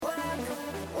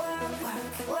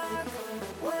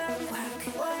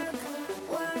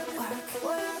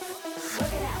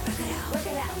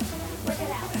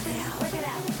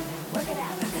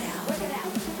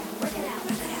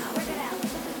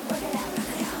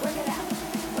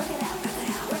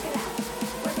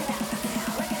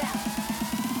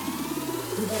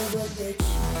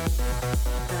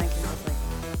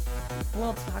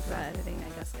We'll talk about editing,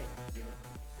 I guess, later.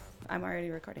 I'm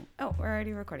already recording. Oh, we're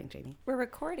already recording, Jamie. We're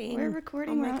recording. We're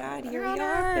recording. Oh my God, here we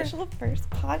our are. official first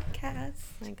podcast.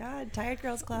 Oh my God, Tired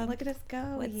Girls Club. Look at us go.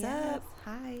 What's up?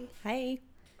 Hi. Hi.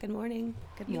 Good morning.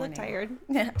 Good You morning. look tired.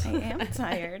 Yeah, I am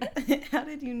tired. How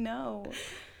did you know?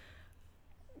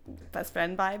 Best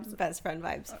friend vibes? Best friend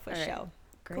vibes for All right. show.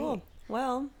 Great. Cool.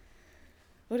 Well,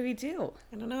 What do we do?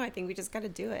 I don't know. I think we just got to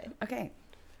do it. Okay.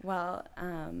 Well,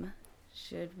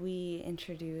 should we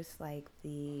introduce like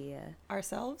the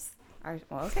Ourselves.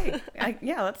 well, okay.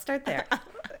 Yeah, let's start there.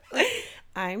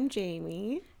 I'm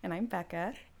Jami. And I'm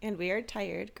Becca. And we are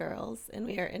Tired Girls. And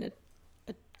we are in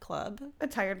a club. A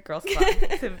Tired Girls Club,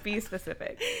 to be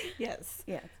specific. Yes.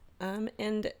 Yes.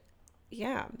 And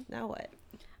yeah, now what?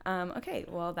 Okay,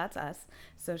 well, that's us.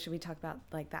 So should we talk about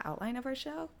like the outline of our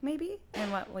show, maybe? And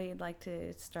what we'd like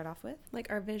to start off with? Like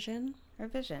our vision. Our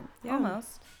vision. Yeah.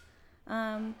 Almost.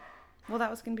 Well,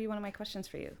 that was going to be one of my questions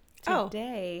for you. Oh.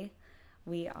 Today,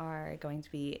 we are going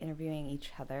to be interviewing each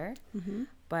other, Mm-hmm.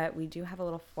 but we do have a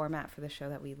little format for the show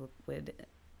that we would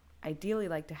ideally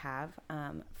like to have.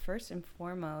 First and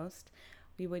foremost,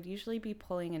 we would usually be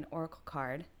pulling an oracle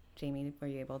card. Jamie, were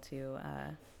you able to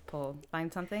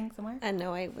find something somewhere?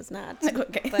 No, I was not.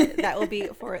 Okay. But that will be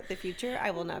for the future.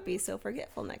 I will not be so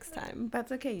forgetful next time.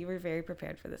 That's okay. You were very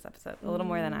prepared for this episode. A little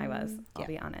more than I was, I'll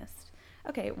be honest.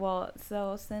 Okay, well,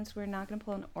 so since we're not going to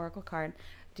pull an oracle card,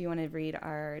 do you want to read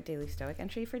our Daily Stoic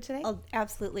entry for today? I'll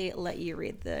absolutely let you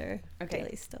read the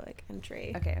Daily Stoic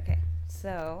entry. Okay.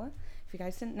 So, if you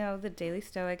guys didn't know, the Daily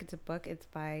Stoic, it's a book. It's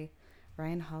by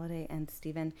Ryan Holiday and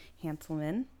Stephen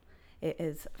Hanselman. It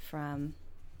is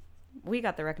we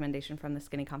got the recommendation from the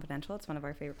Skinny Confidential. It's one of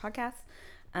our favorite podcasts.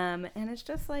 And it's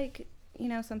just like,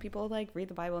 some people like read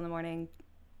the Bible in the morning.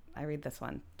 I read this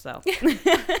one. So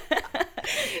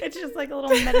it's just like a little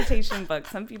meditation book.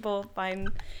 Some people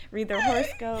read their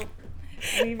horoscope.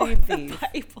 We read these.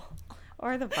 Bible.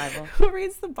 Or the Bible. Who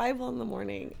reads the Bible in the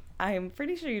morning? I'm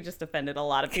pretty sure you just offended a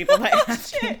lot of people by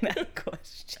asking that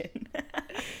question.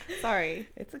 Sorry.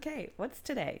 It's okay. What's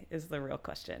today is the real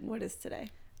question. What is today?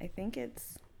 I think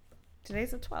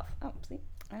today's the 12th. Oh, see?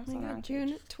 I was on the wrong June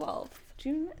page. 12th.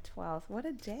 June 12th. What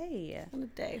a day. What a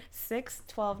day.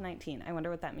 6/12/19. I wonder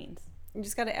what that means. You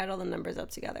just got to add all the numbers up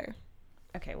together.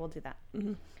 Okay, we'll do that.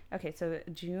 Mm-hmm. Okay, so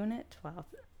June 12th.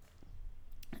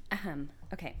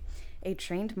 Okay. A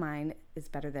trained mind is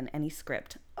better than any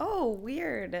script. Oh,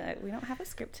 weird. We don't have a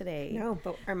script today. No,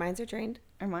 but our minds are trained.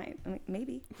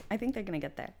 Maybe. I think they're going to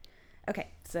get there. Okay,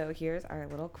 so here's our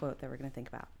little quote that we're going to think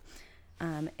about.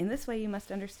 In this way, you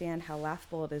must understand how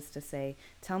laughable it is to say,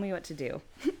 "Tell me what to do."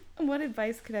 What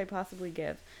advice could I possibly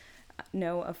give?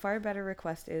 No, a far better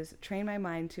request is, train my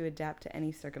mind to adapt to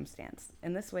any circumstance.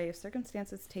 In this way, if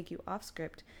circumstances take you off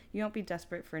script, you won't be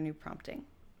desperate for new prompting.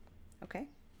 Okay?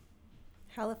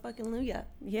 Hallelujah.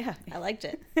 Yeah. I liked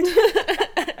it.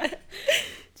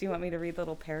 Do you want me to read the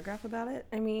little paragraph about it?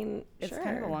 I mean, It's sure.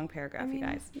 kind of a long paragraph, you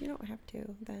guys. You don't have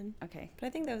to then. Okay. But I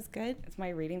think that was good. It's my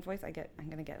reading voice. I'm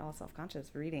going to get all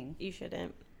self-conscious reading. You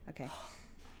shouldn't. Okay.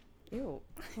 Ew.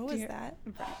 What was that?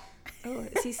 Oh,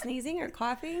 is he sneezing or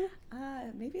coughing?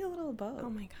 Maybe a little of both. Oh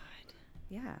my God.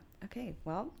 Yeah. Okay.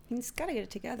 Well, You just got to get it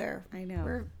together. I know.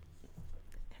 We're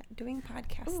doing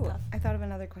podcast Ooh, stuff. I thought of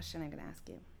another question I'm going to ask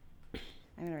you.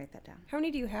 I'm going to write that down. How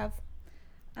many do you have?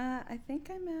 I think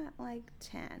I'm at like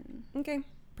 10. Okay,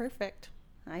 perfect.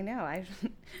 I know. I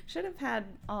should have had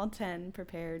all 10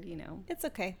 prepared, It's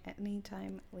okay. at any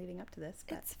time leading up to this.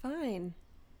 But It's fine.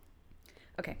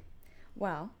 okay.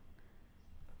 Well,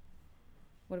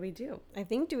 what do we do? I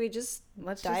think, do we just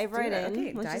Let's dive just do right it. in?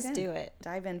 Okay, Let's dive just in. do it.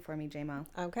 Dive in for me, J-Mo.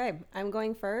 Okay, I'm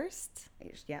going first.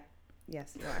 Yeah.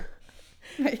 Yes, you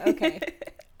are. Okay.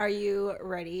 Are you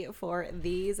ready for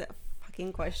these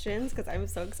fucking questions? Because I'm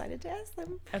so excited to ask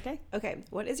them. Okay. Okay,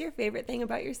 what is your favorite thing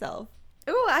about yourself?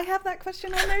 Ooh, I have that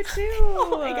question on there too.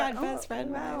 Oh my God, best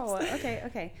friend Wow. vibes.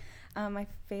 Okay. My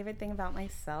favorite thing about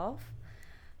myself?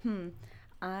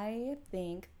 I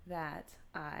think that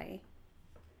I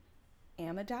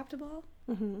am adaptable.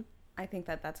 Mm-hmm. I think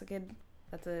that's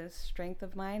a strength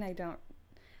of mine. I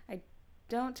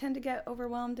don't tend to get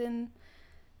overwhelmed in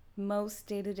most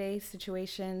day-to-day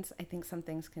situations. I think some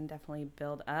things can definitely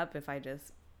build up if I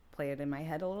just play it in my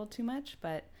head a little too much,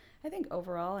 but I think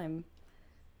overall I'm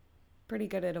pretty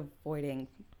good at avoiding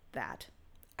that.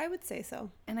 I would say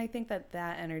so. And I think that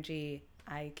energy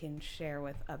I can share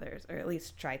with others, or at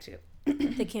least try to.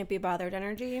 The can't be bothered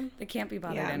energy. The can't be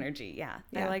bothered energy, yeah.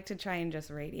 I like to try and just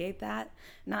radiate that,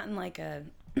 not in like a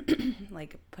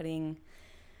like putting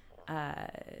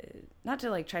not to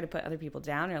like try to put other people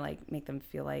down or like make them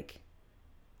feel like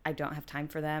I don't have time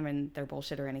for them and their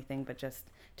bullshit or anything, but just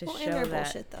to show and their that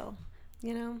bullshit though.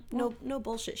 You know, no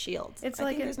bullshit shields. It's I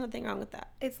like think there's nothing wrong with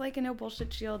that. It's like a no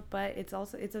bullshit shield, but it's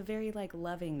a very like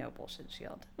loving no bullshit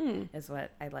shield is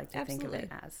what I like to think of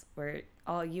it as, where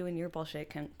all you and your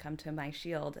bullshit can come to my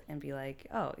shield and be like,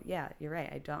 oh yeah, you're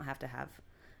right, I don't have to have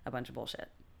a bunch of bullshit.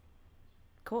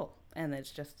 Cool. And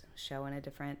it's just showing a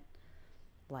different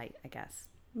light, I guess.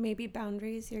 Maybe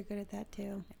boundaries. You're good at that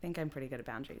too. I think I'm pretty good at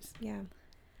boundaries. Yeah.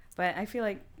 But I feel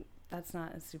like that's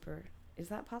not a super... Is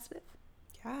that positive?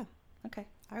 Yeah. Okay.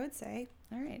 I would say.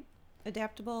 All right.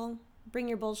 Adaptable. Bring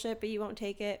your bullshit, but you won't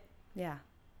take it. Yeah.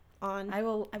 On. I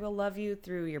will love you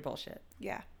through your bullshit.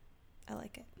 Yeah. I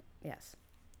like it. Yes.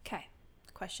 Okay.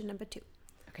 Question number 2.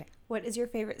 Okay. What is your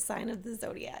favorite sign of the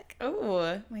zodiac?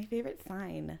 Oh, my favorite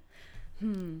sign.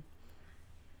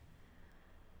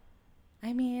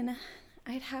 I mean,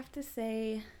 I'd have to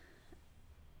say,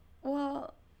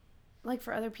 well, like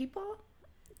for other people?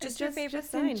 Just your favorite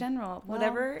sign. In general. Well,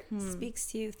 whatever speaks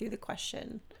to you through the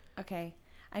question. Okay.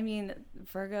 I mean,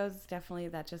 Virgos, definitely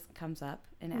that just comes up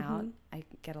and out. I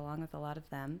get along with a lot of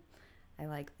them. I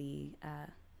like the,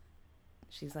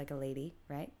 she's like a lady,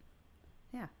 right?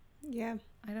 Yeah. Yeah.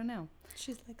 I don't know.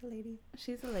 She's like a lady.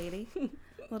 She's a lady.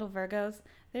 Little Virgos.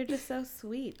 They're just so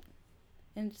sweet.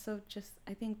 And so just,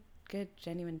 I think, good,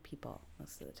 genuine people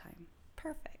most of the time.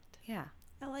 Perfect. Yeah.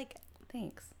 I like it.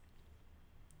 Thanks.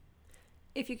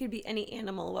 If you could be any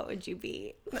animal, what would you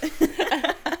be?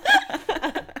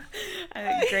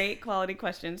 Great quality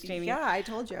questions, Jamie. Yeah, I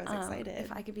told you I was excited.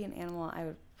 If I could be an animal, I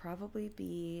would probably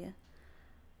be...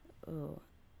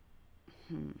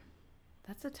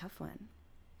 That's a tough one.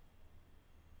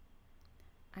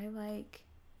 I'd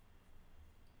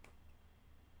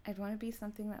want to be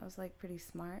something that was like pretty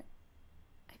smart.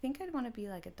 I think I'd want to be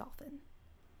like a dolphin.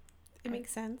 It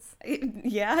makes sense.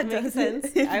 Yeah, it makes sense.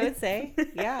 I would say,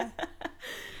 yeah.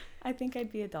 I think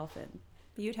I'd be a dolphin.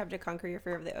 You'd have to conquer your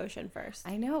fear of the ocean first.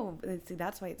 I know. See,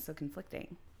 that's why it's so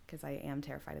conflicting, because I am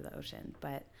terrified of the ocean.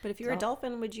 But if you were a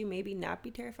dolphin, would you maybe not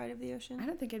be terrified of the ocean? I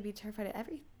don't think I'd be terrified of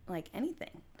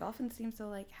anything. Dolphins seem so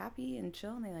like happy and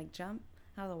chill, and they like jump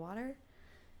out of the water,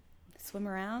 swim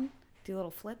around, do little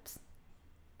flips.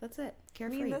 That's it.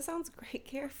 Carefree. I mean, that sounds great.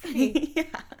 Carefree. Yeah.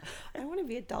 I want to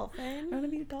be a dolphin. I want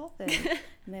to be a dolphin.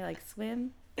 And they like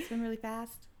swim really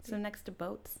fast, swim next to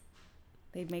boats.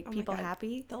 They'd make people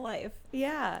happy. The life.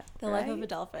 Yeah. The life of a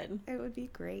dolphin. It would be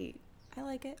great. I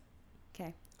like it.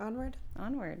 Okay. Onward.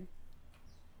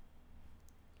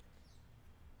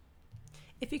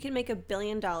 If you could make $1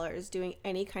 billion doing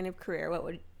any kind of career, what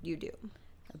would you do?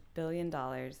 $1 billion,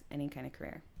 any kind of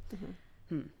career.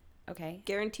 Okay.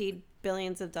 Guaranteed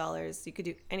billions of dollars. You could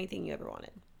do anything you ever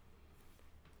wanted.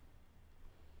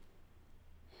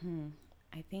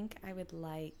 I think I would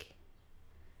like...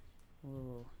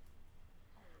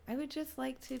 I would just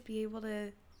like to be able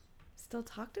to still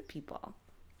talk to people,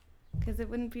 because it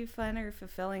wouldn't be fun or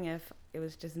fulfilling if it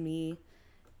was just me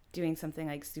doing something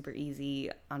like super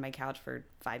easy on my couch for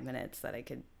 5 minutes that I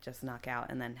could just knock out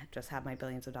and then just have my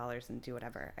billions of dollars and do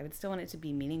whatever. I would still want it to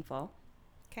be meaningful.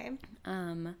 Okay.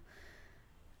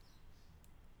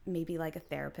 Maybe like a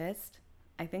therapist.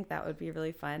 I think that would be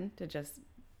really fun to just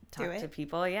talk to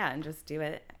people. Yeah, and just do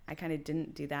it. I kind of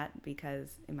didn't do that because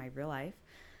in my real life.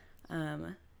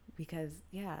 Because,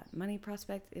 money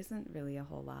prospect isn't really a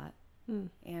whole lot.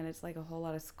 And it's like a whole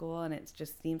lot of school, and it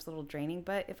just seems a little draining.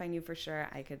 But if I knew for sure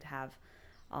I could have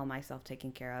all myself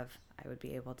taken care of, I would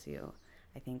be able to,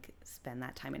 I think, spend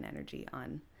that time and energy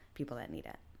on people that need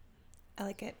it. I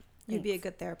like it. You'd be a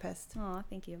good therapist. Aw,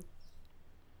 thank you.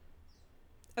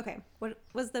 Okay. What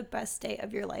was the best day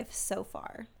of your life so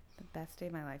far? The best day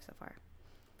of my life so far.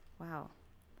 Wow.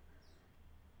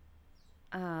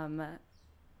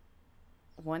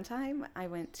 One time I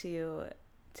went to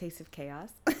Taste of Chaos.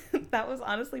 That was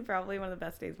honestly probably one of the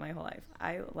best days of my whole life.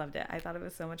 I loved it. I thought it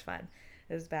was so much fun.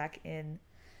 It was back in,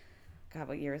 God,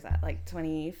 what year was that? Like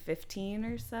 2015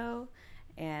 or so.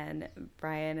 And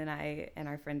Brian and I and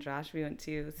our friend Josh, we went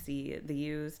to see The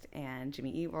Used and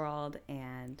Jimmy Eat World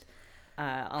and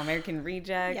All American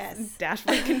Rejects,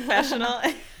 Dashboard Confessional.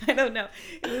 I don't know.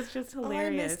 It was just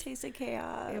hilarious. I miss Taste of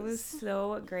Chaos. It was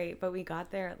so great. But we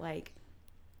got there at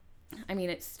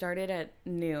it started at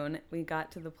noon. We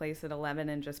got to the place at 11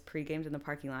 and just pre-gamed in the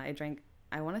parking lot. I drank,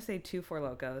 I want to say 2 Four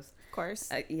Locos. Of course.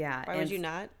 Yeah. Why would you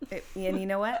not? And you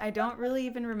know what? I don't really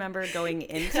even remember going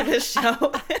into the show.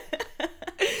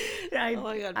 Oh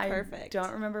my God, perfect. I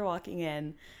don't remember walking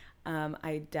in.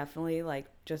 I definitely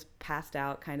just passed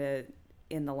out kind of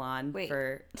in the lawn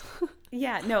for...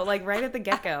 Yeah, no, like right at the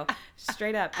get-go,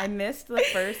 straight up. I missed the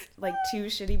first like 2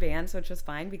 shitty bands, which was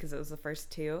fine because it was the first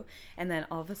 2, and then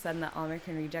all of a sudden the All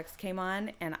American Rejects came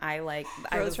on, and I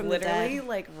was literally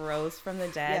like rose from the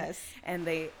dead. Yes. And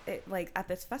like at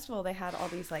this festival they had all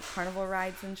these like carnival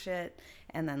rides and shit,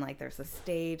 and then like there's a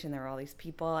stage and there were all these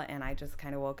people, and I just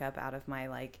kind of woke up out of my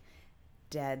like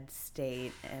dead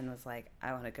state and was like,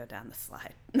 I want to go down the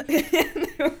slide. And they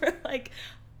were like,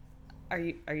 Are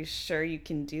you sure you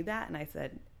can do that? And I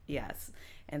said, yes.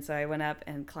 And so I went up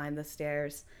and climbed the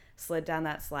stairs, slid down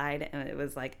that slide, and it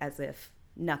was like as if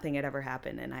nothing had ever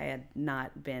happened and I had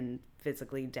not been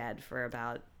physically dead for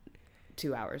about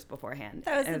 2 hours beforehand.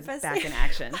 That was and the best back in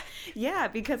action. Yeah,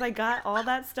 because I got all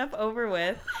that stuff over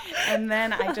with, and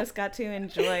then I just got to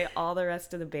enjoy all the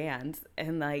rest of the bands,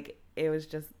 and like it was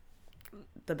just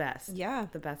the best. Yeah.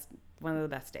 The best, one of the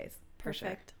best days.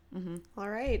 Perfect. For sure. All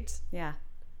right. Yeah.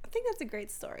 I think that's a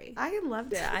great story. I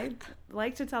loved it. I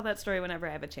like to tell that story whenever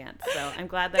I have a chance. So I'm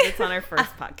glad that it's on our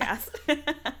first podcast.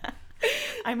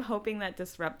 I'm hoping that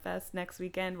Disrupt Fest next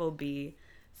weekend will be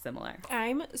similar.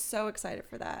 I'm so excited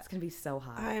for that. It's going to be so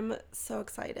hot. I'm so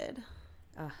excited.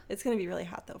 It's going to be really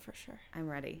hot though, for sure. I'm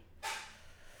ready.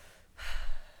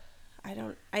 I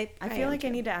feel like I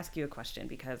need to ask you a question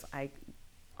because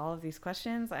all of these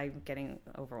questions, I'm getting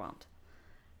overwhelmed.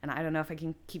 And I don't know if I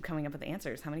can keep coming up with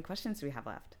answers. How many questions do we have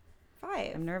left?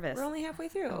 5. I'm nervous. We're only halfway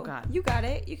through. Oh, God. You got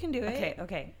it. You can do it.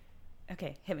 Okay.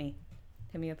 Hit me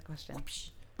with the question.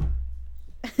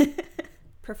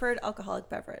 Preferred alcoholic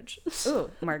beverage. Ooh,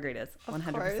 margaritas. Of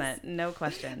 100%. course. No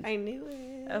question. I knew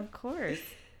it. Of course.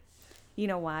 You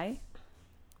know why?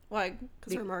 Why?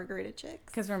 Because we're margarita chicks.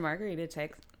 Because we're margarita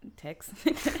chicks.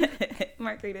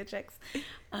 Margarita chicks.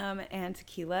 And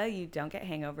tequila, you don't get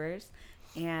hangovers.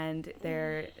 And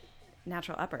they're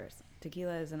natural uppers.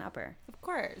 Tequila is an upper. Of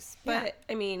course. But, yeah.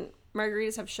 I mean,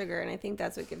 margaritas have sugar, and I think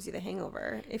that's what gives you the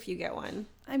hangover if you get one.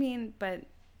 I mean, but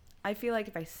I feel like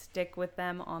if I stick with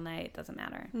them all night, it doesn't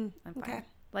matter. I'm fine. Okay.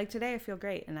 Like today, I feel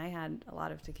great, and I had a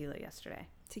lot of tequila yesterday.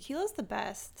 Tequila's the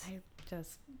best. I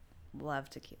just love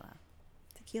tequila.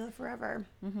 Tequila forever.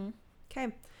 Mm-hmm.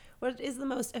 Okay. What is the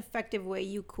most effective way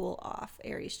you cool off,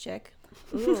 Aries chick?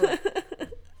 Ooh.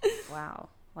 Wow.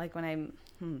 Like when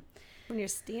when you're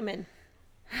steaming.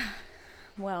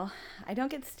 Well, I don't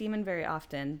get steaming very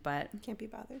often, but can't be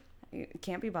bothered.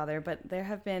 Can't be bothered, but there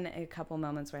have been a couple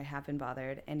moments where I have been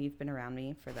bothered, and you've been around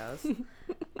me for those.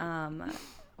 I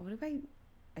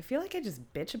feel like I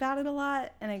just bitch about it a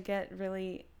lot, and I get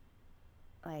really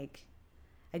like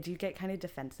I do get kind of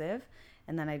defensive,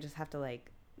 and then I just have to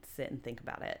like sit and think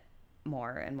about it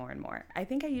more and more and more. I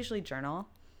think I usually journal.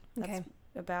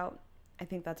 I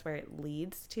think that's where it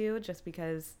leads to, just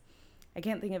because I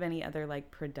can't think of any other like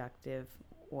productive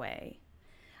way.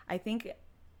 I think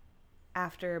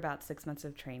after about 6 months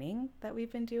of training that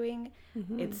we've been doing,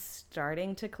 it's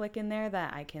starting to click in there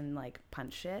that I can like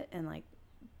punch it, and like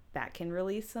that can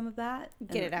release some of that.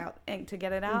 Get it out. And to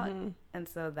get it out. And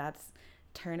so that's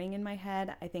turning in my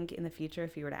head. I think in the future,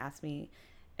 if you were to ask me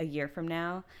a year from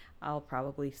now, I'll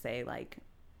probably say like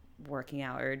working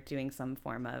out or doing some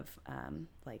form of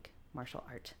like martial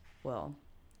art will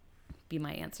be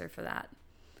my answer for that.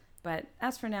 But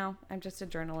as for now, I'm just a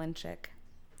journaling chick.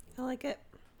 I like it.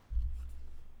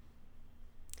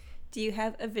 Do you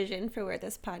have a vision for where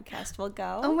this podcast will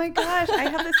go? Oh my gosh, I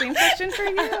have the same question for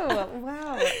you.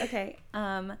 Wow. Okay.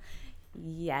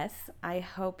 Yes, I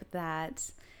hope that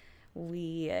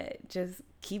we just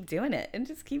keep doing it and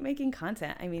just keep making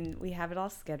content. I mean, we have it all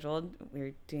scheduled.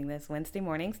 We're doing this Wednesday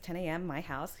mornings, 10 a.m., my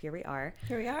house. Here we are.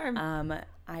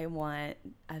 I want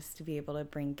us to be able to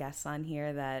bring guests on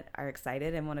here that are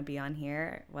excited and want to be on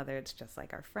here, whether it's just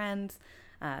like our friends,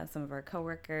 some of our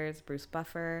coworkers, Bruce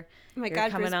Buffer. Oh my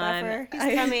God, Bruce Buffer.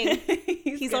 He's coming.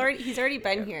 He's already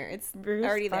been here. It's Bruce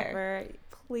already Buffer, there.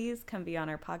 Please come be on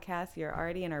our podcast. You're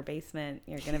already in our basement.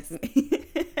 You're going to be...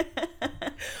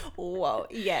 Whoa,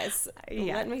 yes.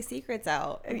 Yeah. Let my secrets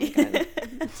out. Oh my God.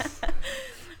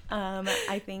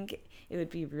 I think it would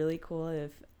be really cool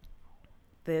if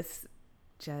this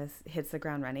just hits the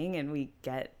ground running and we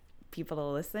get people to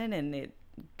listen and it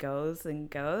goes and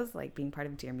goes. Like being part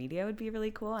of Dear Media would be really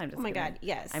cool. God,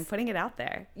 yes. I'm putting it out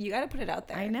there. You got to put it out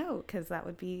there. I know, because that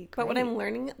would be great. But what I'm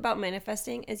learning about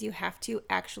manifesting is you have to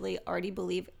actually already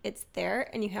believe it's there,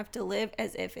 and you have to live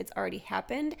as if it's already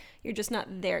happened. You're just not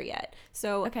there yet.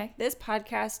 So this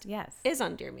podcast is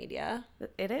on Dear Media.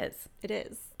 It is. It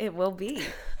is. It will be.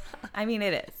 I mean,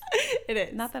 it is. It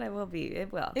is. Not that I will be.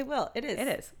 It will. It will. It is. It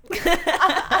is.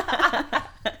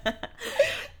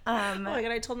 Oh my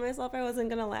God, I told myself I wasn't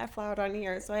going to laugh loud on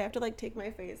here, so I have to like take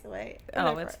my face away.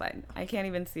 Oh, it's fine. I can't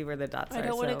even see where the dots are. I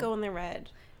don't want to go in the red.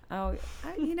 Oh,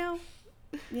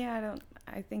 yeah,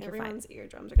 I think everyone's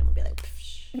eardrums are going to be like,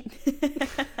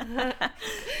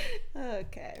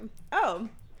 okay. Oh,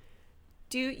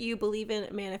 do you believe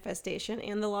in manifestation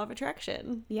and the law of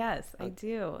attraction? Yes, I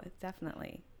do.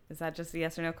 Definitely. Is that just a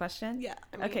yes or no question? Yeah.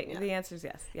 The answer is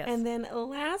yes. Yes. And then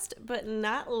last but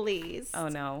not least. Oh,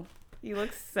 no. You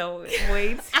look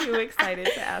way too excited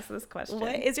to ask this question.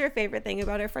 What is your favorite thing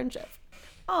about our friendship?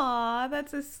 Aw,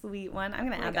 that's a sweet one. I'm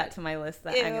going to add that to my list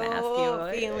that I'm going to ask you.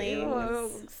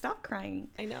 Feelings. Stop crying.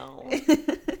 I know.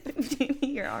 Jamie,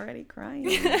 you're already crying.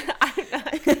 I'm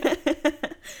not crying.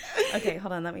 Okay,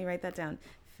 hold on. Let me write that down.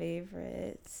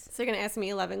 Favorites. So you're going to ask me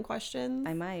 11 questions?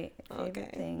 I might.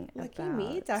 Favorite thing Lucky about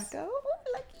me, Daco.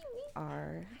 Lucky me.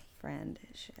 Our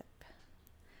friendship.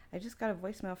 I just got a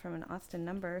voicemail from an Austin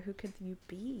number. Who could you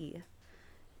be?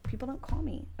 People don't call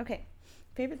me. Okay.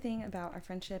 Favorite thing about our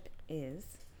friendship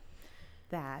is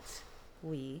that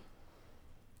we're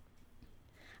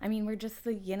just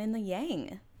the yin and the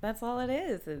yang. That's all it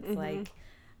is. It's like,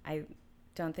 I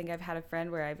don't think I've had a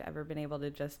friend where I've ever been able to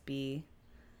just be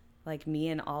like me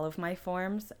in all of my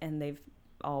forms, and they've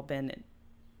all been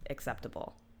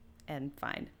acceptable and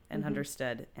fine and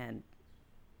understood, and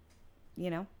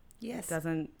yes,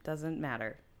 it doesn't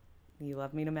matter. You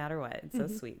love me no matter what. It's so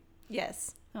sweet.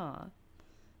 Yes. Aw.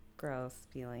 Gross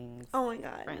feelings. Oh my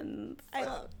God. Friends. I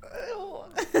love.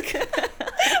 Okay.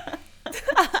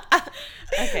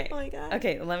 Oh my God.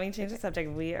 Okay, let me change the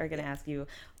subject. We are going to ask you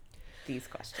these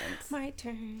questions. My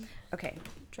turn. Okay.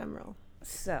 Drum roll.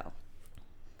 So,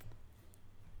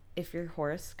 if your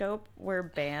horoscope were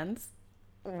bands,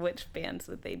 which bands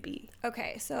would they be?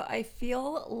 Okay, so I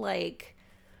feel like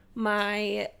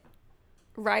my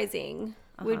rising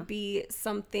would be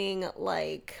something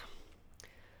like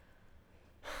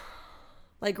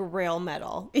rail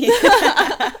metal.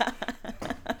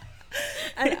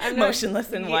 I'm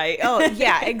motionless in white. Oh,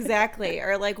 yeah, exactly.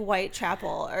 Or like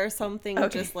Whitechapel or something.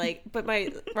 Okay. Just like, but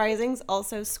my rising's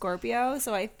also Scorpio,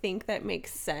 so I think that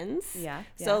makes sense. Yeah.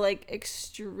 So like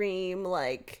extreme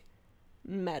like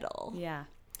metal. Yeah.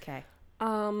 Okay.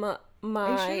 Are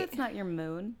you sure that's not your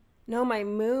moon? No, my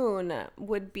moon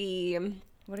would be.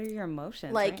 What are your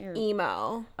emotions? Like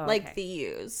emo, like the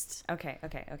used. Okay.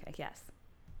 Yes.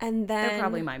 And then they're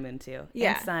probably my moon too.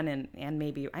 Yeah. And sun and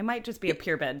maybe I might just be a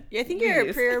purebred. I think you're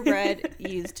a purebred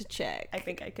used chick. I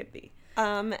think I could be.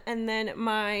 And then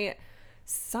my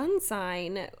sun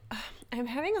sign, I'm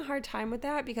having a hard time with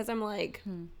that because I'm like,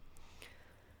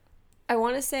 I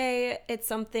want to say it's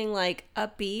something like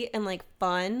upbeat and like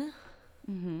fun.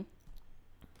 Mm-hmm.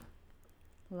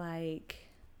 Like,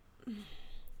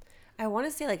 I want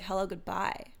to say like hello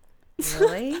goodbye.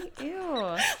 Really?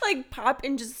 Ew. Like pop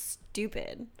and just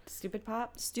stupid. Stupid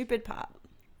pop? Stupid pop.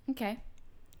 Okay.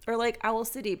 Or like Owl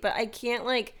City, but I can't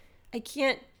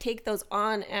take those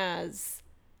on as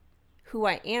who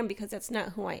I am because that's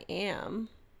not who I am.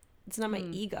 It's not my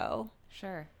ego.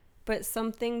 Sure. But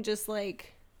something just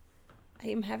like, I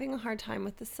am having a hard time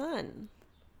with the sun.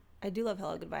 I do love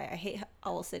Hello Goodbye. I hate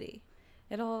Owl City.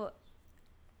 It'll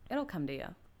come to you.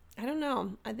 I don't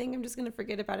know. I think I'm just going to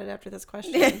forget about it after this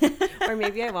question. Or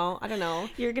maybe I won't. I don't know.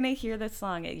 You're going to hear this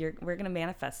song. We're going to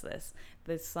manifest this.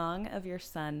 The song of your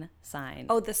sun sign.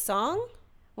 Oh, the song?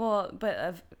 Well,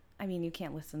 but you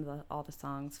can't listen to all the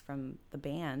songs from the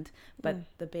band, but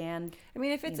the band. I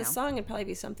mean, if it's a song, it'd probably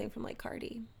be something from like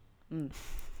Cardi. Money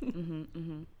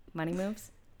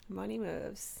Moves? Money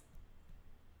Moves.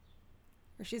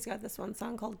 Or she's got this one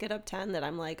song called Get Up 10 that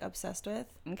I'm like obsessed with.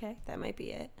 Okay. That might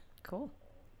be it. Cool.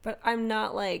 But I'm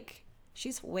not like,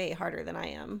 she's way harder than I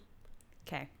am.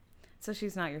 Okay. So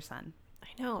she's not your son. I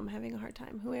know. I'm having a hard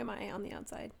time. Who am I on the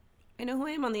outside? I know who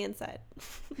I am on the inside.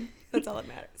 That's all that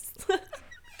matters.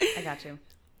 I got you.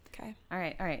 Okay. All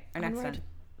right. Our next one.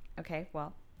 Okay.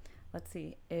 Well, let's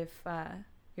see. If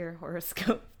your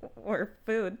horoscope were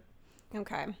food.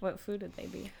 Okay. What food would they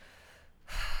be?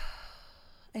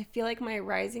 I feel like my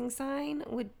rising sign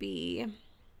would be...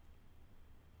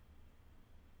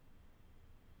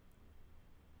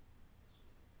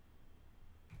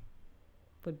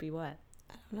 Would be what?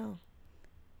 I don't know.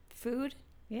 Food?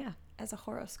 Yeah. As a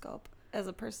horoscope. As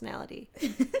a personality.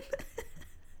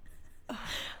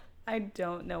 I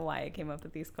don't know why I came up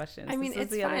with these questions. I mean,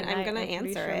 it's fine. I'm going to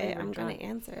answer it. I'm going to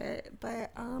answer it.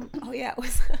 But, oh yeah, it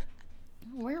was...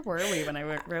 Where were we when I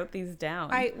wrote these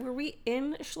down? Were we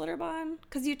in Schlitterbahn?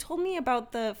 Because you told me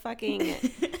about the fucking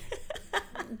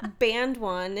band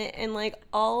one, and like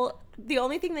the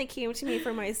only thing that came to me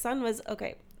for my son was,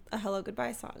 okay, a Hello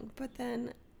Goodbye song. But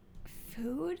then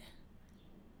Food?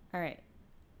 All right.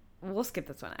 We'll skip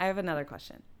this one. I have another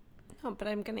question. Oh, but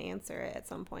I'm going to answer it at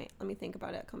some point. Let me think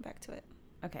about it. Come back to it.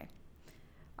 Okay.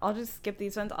 I'll just skip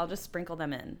these ones. I'll just sprinkle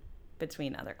them in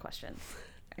between other questions.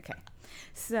 Okay.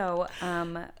 So,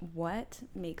 what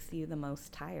makes you the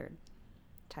most tired?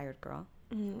 Tired girl.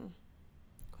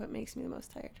 What makes me the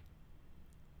most tired?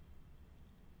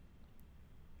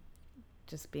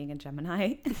 Just being a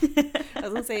Gemini. I was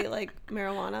going to say, like,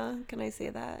 marijuana. Can I say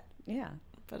that? Yeah.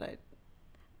 But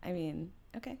I mean,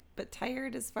 okay. But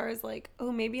tired as far as, like,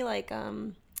 maybe, like, I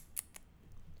don't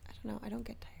know. I don't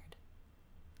get tired.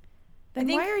 Then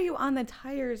why are you on the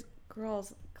Tired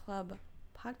Girls Cub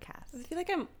podcast? I feel like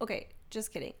okay,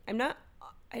 just kidding.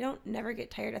 I don't never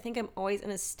get tired. I think I'm always in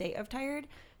a state of tired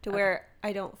to where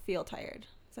I don't feel tired.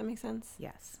 Does that make sense?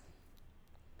 Yes.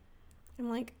 I'm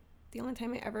like, the only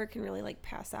time I ever can really like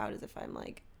pass out is if I'm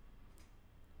like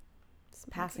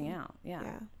smoking. Passing out.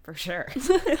 Yeah. For sure.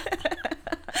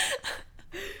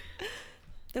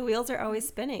 The wheels are always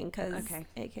spinning because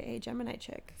AKA Gemini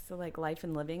chick. So like life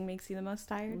and living makes you the most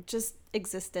tired? Just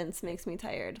existence makes me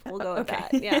tired. We'll go with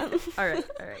that. Yeah. All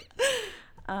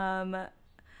right.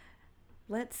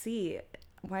 Let's see.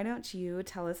 Why don't you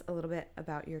tell us a little bit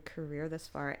about your career thus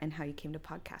far and how you came to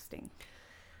podcasting?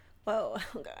 Whoa,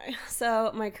 okay.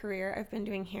 So my career, I've been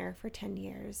doing hair for 10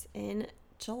 years in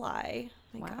July.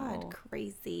 My God,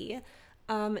 crazy.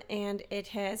 And it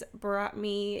has brought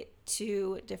me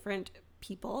to different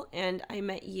people, and I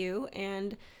met you,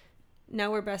 and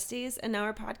now we're besties, and now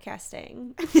we're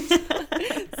podcasting.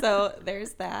 So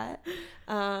there's that.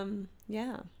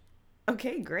 Yeah.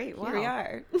 Okay, great. Wow. Here we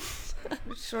are.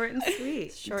 Short and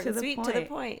sweet. Short and sweet, to the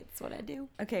point. That's what I do.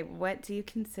 Okay, what do you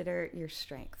consider your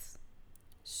strengths?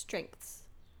 Strengths.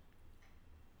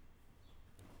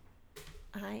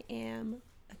 I am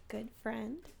a good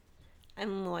friend.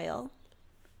 I'm loyal.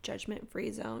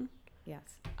 Judgment-free zone.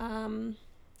 Yes.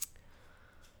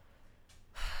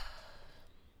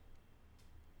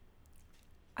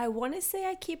 I want to say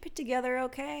I keep it together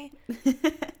okay.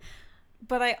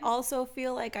 But I also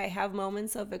feel like I have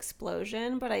moments of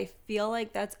explosion, but I feel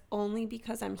like that's only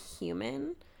because I'm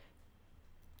human.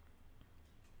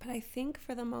 But I think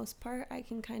for the most part, I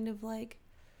can kind of like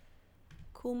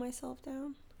cool myself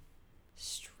down.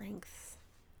 Strength.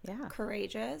 Yeah.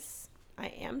 Courageous. I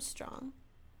am strong.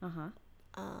 Uh-huh.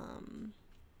 I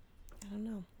don't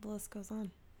know. The list goes on.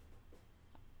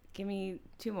 Give me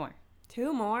 2 more.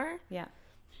 2 more? Yeah.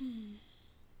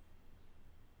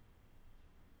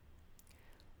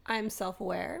 I'm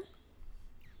self-aware.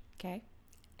 Okay.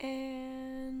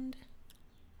 And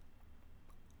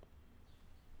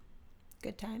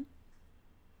good time.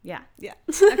 Yeah. Yeah.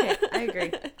 Okay, I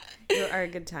agree. You are a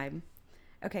good time.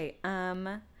 Okay.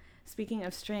 Speaking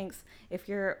of strengths, if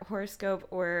your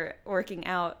horoscope were working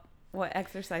out, what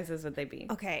exercises would they be?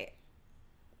 Okay.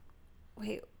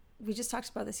 Wait, we just talked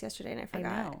about this yesterday and I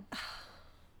forgot. I know.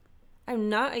 I'm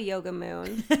not a yoga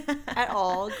moon at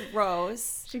all.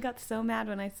 Gross. She got so mad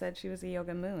when I said she was a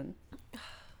yoga moon.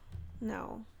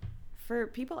 No. For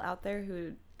people out there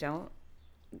who don't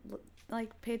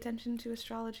like pay attention to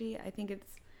astrology, I think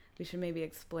we should maybe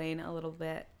explain a little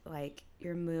bit, like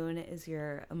your moon is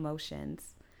your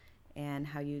emotions and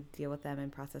how you deal with them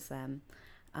and process them.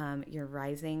 Your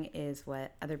rising is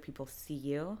what other people see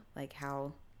you, like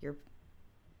how you're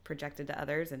projected to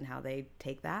others and how they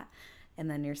take that. And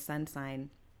then your sun sign,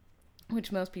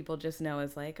 which most people just know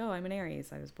as like, oh, I'm an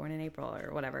Aries, I was born in April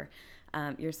or whatever.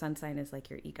 Your sun sign is like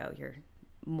your ego, your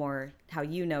more how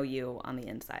you know you on the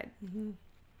inside. Mm-hmm.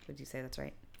 Would you say that's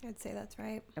right? I'd say that's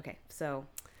right. Okay, so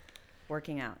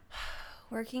working out.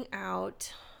 Working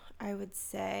out, I would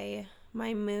say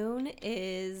my moon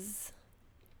is...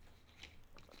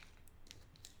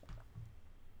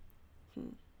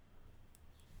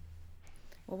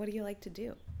 Well, what do you like to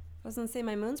do? I was going to say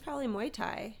my moon's probably Muay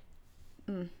Thai.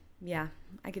 Yeah,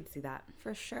 I could see that.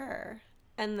 For sure.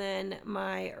 And then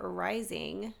my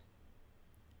rising...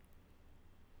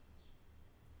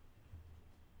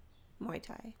 Muay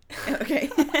Thai. Okay.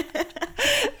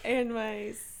 And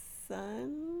my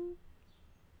sun...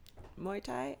 Muay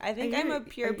Thai? I think I'm a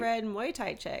purebred Muay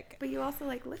Thai chick. But you also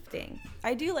like lifting.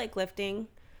 I do like lifting.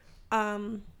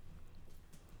 So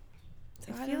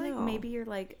I feel like maybe you're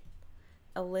like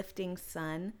a lifting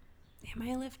sun. Am I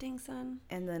a lifting sun?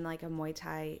 And then like a Muay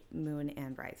Thai moon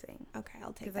and rising. Okay,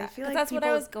 I'll take that. I feel like that's what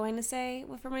I was going to say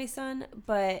for my sun,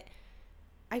 but...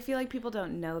 I feel like people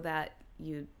don't know that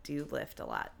you do lift a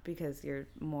lot because you're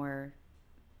more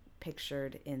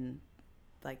pictured in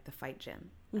like the fight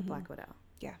gym at Black Widow.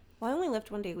 Yeah. Well, I only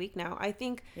lift 1 day a week now. I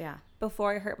think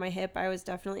before I hurt my hip, I was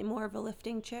definitely more of a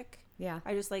lifting chick. Yeah.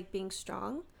 I just like being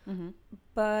strong. Mm-hmm.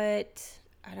 But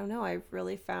I don't know. I've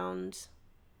really found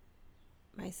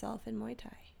myself in Muay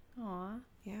Thai. Aw.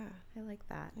 Yeah. I like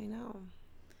that. I know.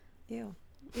 Ew.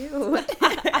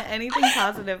 Anything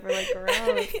positive for like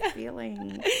gross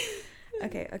feeling.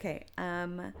 Okay.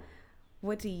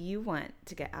 What do you want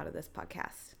to get out of this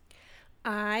podcast?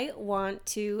 I want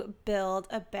to build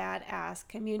a badass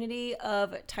community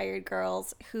of tired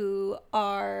girls who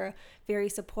are very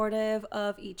supportive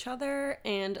of each other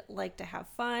and like to have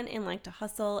fun and like to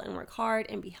hustle and work hard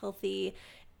and be healthy.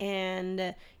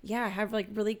 And yeah, have like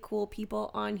really cool people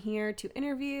on here to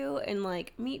interview and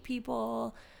like meet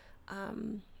people.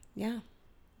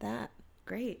 That.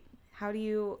 Great. How do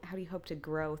you hope to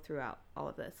grow throughout all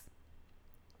of this?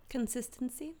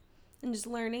 Consistency and just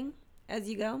learning as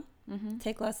you go. Mm-hmm.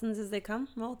 Take lessons as they come.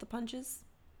 Roll with the punches.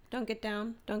 Don't get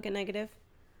down. Don't get negative.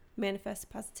 Manifest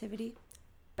positivity.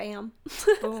 Bam.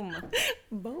 Boom.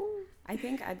 Boom. I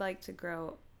think I'd like to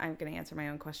grow. I'm going to answer my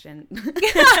own question. Oh,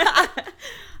 shit.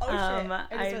 I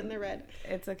just went in the red.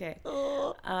 It's okay.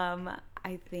 Oh.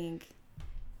 I think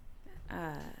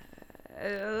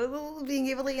being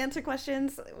able to answer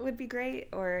questions would be great,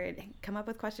 or come up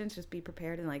with questions, just be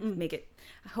prepared and like make it.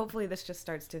 Hopefully this just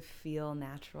starts to feel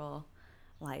natural,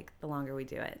 like the longer we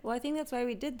do it. Well, I think that's why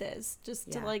we did this,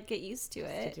 just to like get used to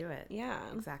it. To do it. Yeah.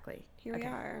 Exactly. Here we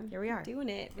are. We're doing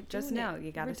it. Just know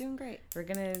you got. We're doing great. We're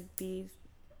gonna be.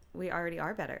 We already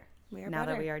are better. We are now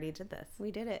better. that we already did this. We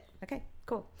did it. Okay.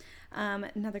 Cool.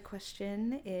 Another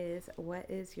question is, what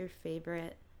is your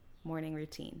favorite morning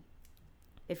routine?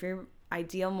 If your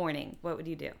ideal morning, what would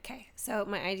you do? Okay, so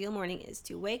my ideal morning is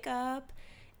to wake up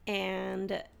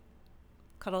and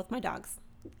cuddle with my dogs.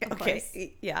 Of course.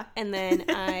 Yeah. And then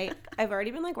I've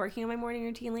already been like working on my morning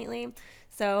routine lately.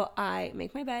 So I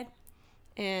make my bed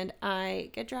and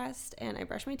I get dressed and I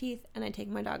brush my teeth and I take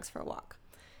my dogs for a walk.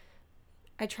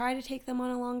 I try to take them on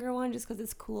a longer one just because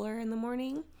it's cooler in the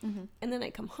morning. Mm-hmm. And then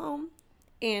I come home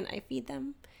and I feed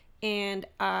them and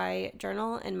I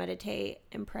journal and meditate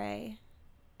and pray.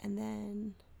 And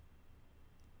then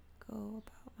go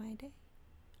about my day.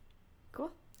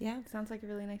 Cool. Yeah. Sounds like a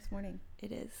really nice morning.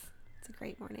 It is. It's a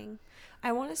great morning.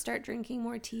 I want to start drinking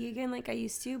more tea again like I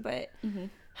used to, but I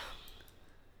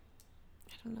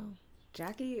don't know.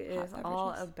 Jackie is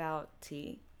all about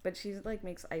tea, but she like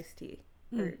makes iced tea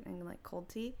and like cold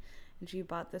tea. And she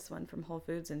bought this one from Whole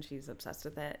Foods and she's obsessed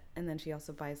with it. And then she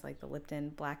also buys like the Lipton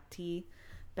black tea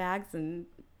bags and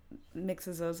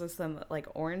mixes those with some like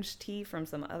orange tea from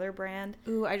some other brand.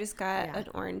 Ooh, I just got an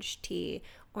orange tea.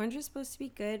 Orange is supposed to be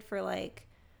good for like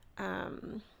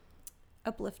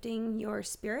uplifting your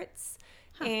spirits.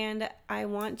 And I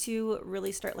want to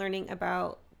really start learning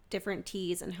about different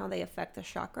teas and how they affect the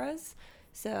chakras.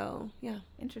 So yeah,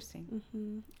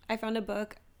 interesting. I found a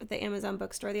book at the Amazon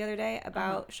bookstore the other day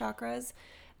about chakras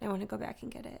and I want to go back and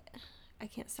get it. I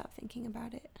can't stop thinking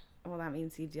about it. Well, that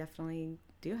means you definitely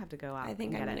do have to go out. I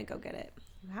think I'm going to go get it.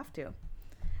 You have to.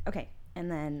 Okay.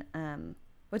 And then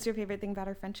what's your favorite thing about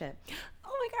our friendship? Oh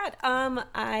my God.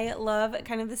 I love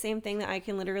kind of the same thing, that I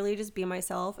can literally just be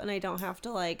myself and I don't have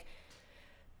to like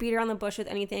beat around the bush with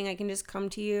anything. I can just come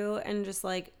to you and just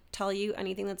like tell you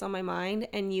anything that's on my mind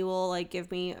and you will like give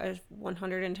me a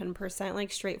 110%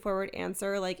 like straightforward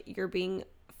answer, like you're being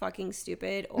fucking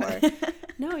stupid, or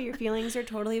no, your feelings are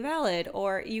totally valid,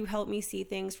 or you help me see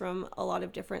things from a lot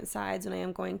of different sides when I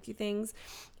am going through things.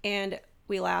 And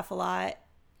we laugh a lot.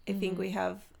 I think we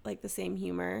have like the same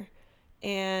humor,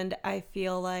 and I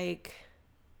feel like,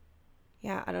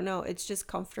 yeah, I don't know, it's just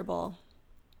comfortable.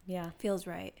 Yeah, feels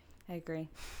right. I agree.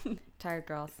 Tired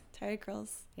girls. Tired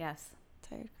girls. Yes.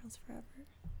 Tired girls forever.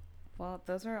 Well,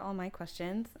 those are all my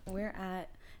questions. We're at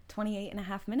 28 and a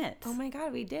half minutes. Oh my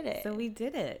God, we did it. So we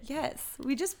did it. Yes.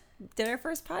 We just did our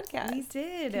first podcast. We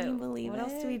did. Can you believe what it?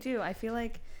 What else do we do? I feel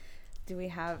like, do we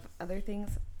have other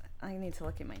things? I need to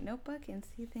look at my notebook and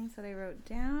see things that I wrote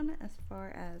down as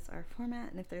far as our format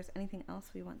and if there's anything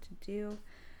else we want to do.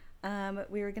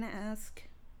 We were going to ask,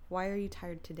 why are you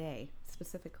tired today,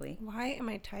 specifically? Why am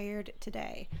I tired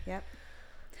today? Yep.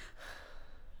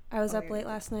 I was up late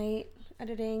last night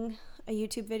editing a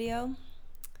YouTube video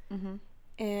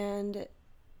and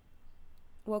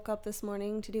woke up this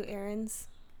morning to do errands.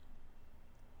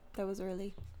 That was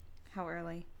early. How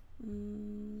early?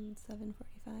 7:45.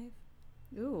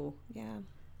 Ooh. Yeah.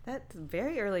 That's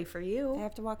very early for you. I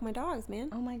have to walk my dogs, man.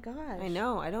 Oh my gosh. I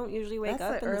know. I don't usually wake up in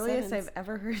the That's the earliest I've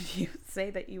ever heard you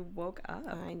say that you woke up.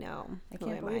 I know. I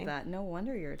can't believe that. No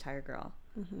wonder you're a tired girl.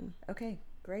 Okay,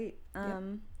 great. Yep.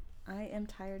 I am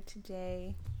tired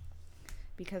today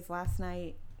because last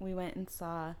night we went and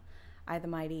saw I the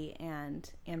Mighty and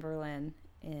Anne Boleyn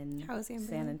in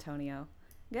San Antonio.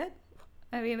 Good.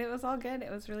 I mean, it was all good.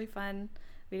 It was really fun.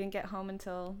 We didn't get home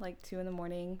until like 2 a.m.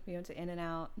 We went to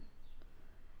In-N-Out.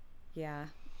 Yeah,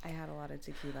 I had a lot of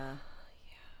tequila.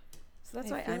 So that's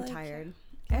why I'm tired.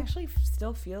 I actually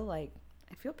still feel like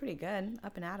I feel pretty good,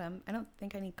 up and at 'em. I don't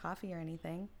think I need coffee or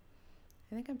anything.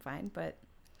 I think I'm fine, but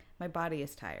my body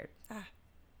is tired.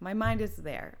 My mind is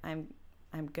there. I'm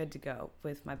good to go.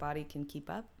 With my body can keep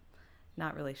up.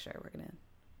 Not really sure.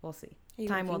 We'll see.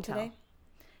 Time will tell. Today?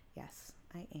 Yes,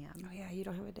 I am. Oh yeah, you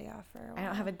don't have a day off for a while. I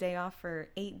don't have a day off for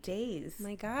 8 days.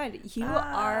 My God, you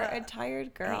are a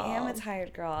tired girl. I am a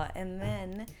tired girl. And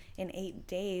then in 8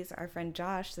 days, our friend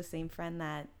Josh, the same friend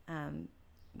that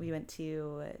we went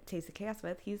to Taste of Chaos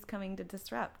with, he's coming to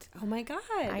Disrupt. Oh my God.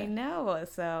 I know.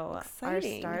 So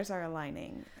exciting. Our stars are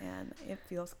aligning and it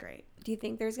feels great. Do you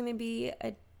think there's going to be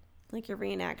a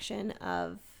reenaction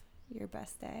of your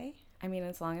best day? I mean,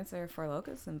 as long as there are Four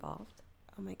Locos involved.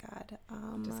 Oh my God.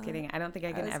 Just kidding. I don't think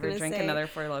I can ever drink another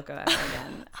Four Loko ever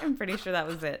again. I'm pretty sure that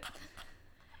was it.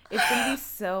 It's going to be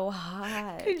so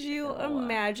hot. Could you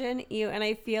imagine and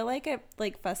I feel like at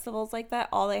like festivals like that,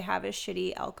 all they have is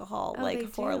shitty alcohol, like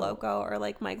Four Loko or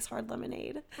like Mike's Hard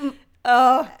Lemonade.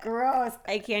 Oh, gross.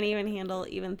 I can't even handle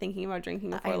even thinking about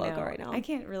drinking a Four Loko right now. I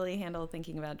can't really handle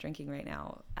thinking about drinking right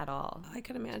now at all. I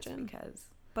could imagine.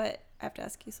 But I have to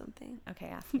ask you something. Okay,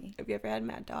 ask me. Have you ever had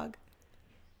Mad Dog?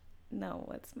 No,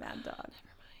 what's Mad Dog?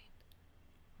 Never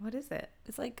mind. What is it?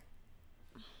 It's like...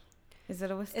 Is it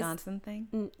a Wisconsin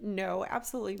thing? No,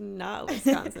 absolutely not a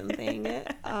Wisconsin thing.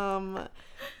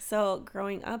 So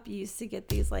growing up, you used to get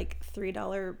these like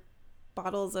 $3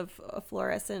 bottles of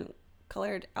fluorescent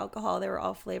colored alcohol. They were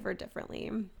all flavored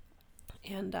differently.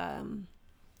 And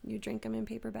you drink them in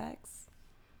paper bags.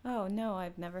 Oh, no,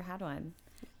 I've never had one.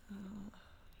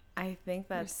 I think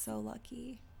that's... You're so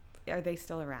lucky. Are they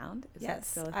still around? Is that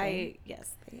still a thing?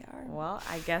 Yes, they are. Well,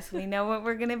 I guess we know what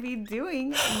we're going to be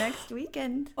doing next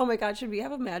weekend. Oh my God, should we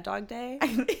have a Mad Dog Day? I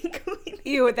think we need.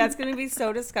 Ew, that's going to be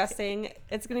so disgusting.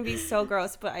 It's going to be so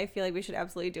gross, but I feel like we should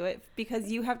absolutely do it because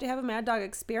you have to have a Mad Dog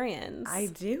experience. I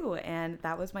do, and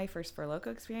that was my first Four Loko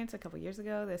experience a couple years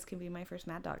ago. This can be my first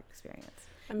Mad Dog experience.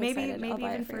 Maybe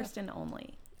even first and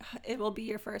only. It will be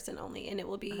your first and only, and it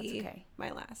will be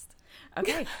my last.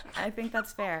 Okay. I think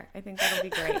that's fair. I think that'll be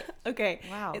great. Okay.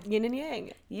 Wow. Yin and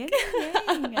yang. Yin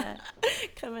and yang.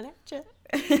 Coming at you.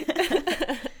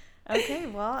 Okay,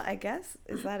 well, I guess,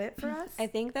 is that it for us? I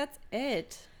think that's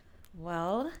it.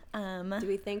 Well, do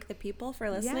we thank the people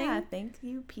for listening? Yeah, thank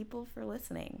you people for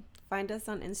listening. Find us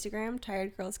on Instagram,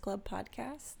 Tired Girls Club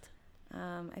Podcast.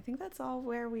 I think that's all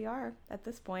where we are at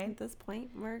this point. At this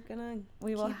point,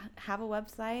 we will have a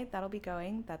website that'll be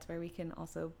going. That's where we can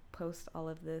also post all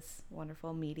of this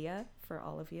wonderful media for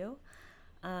all of you.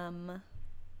 I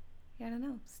don't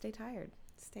know. Stay tired.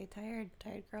 Stay tired.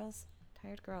 Tired girls.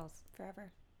 Tired girls.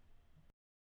 Forever.